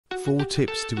4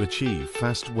 tips to achieve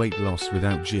fast weight loss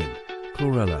without gym.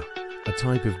 Chlorella, a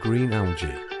type of green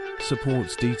algae,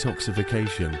 supports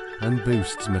detoxification and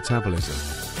boosts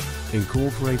metabolism.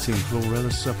 Incorporating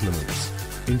chlorella supplements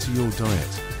into your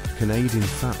diet can aid in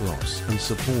fat loss and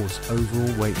support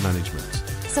overall weight management.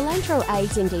 Cilantro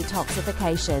aids in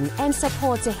detoxification and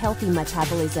supports a healthy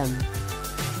metabolism.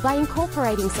 By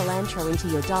incorporating cilantro into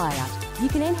your diet, you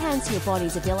can enhance your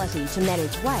body's ability to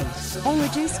manage weight and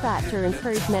reduce fat through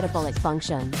improved metabolic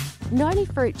function. Noni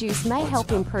fruit juice may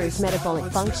help improve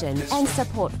metabolic function and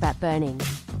support fat burning.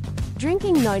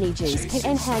 Drinking noni juice can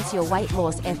enhance your weight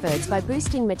loss efforts by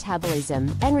boosting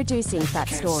metabolism and reducing fat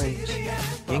storage.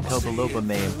 Ginkgo biloba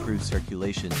may improve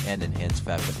circulation and enhance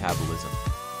fat metabolism.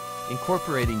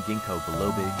 Incorporating ginkgo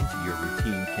biloba into your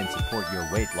routine can support your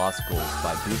weight loss goals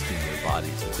by boosting your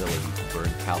body's ability to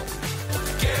burn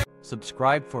calories.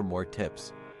 Subscribe for more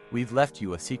tips. We've left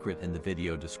you a secret in the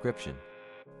video description.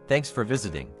 Thanks for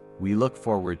visiting. We look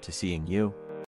forward to seeing you.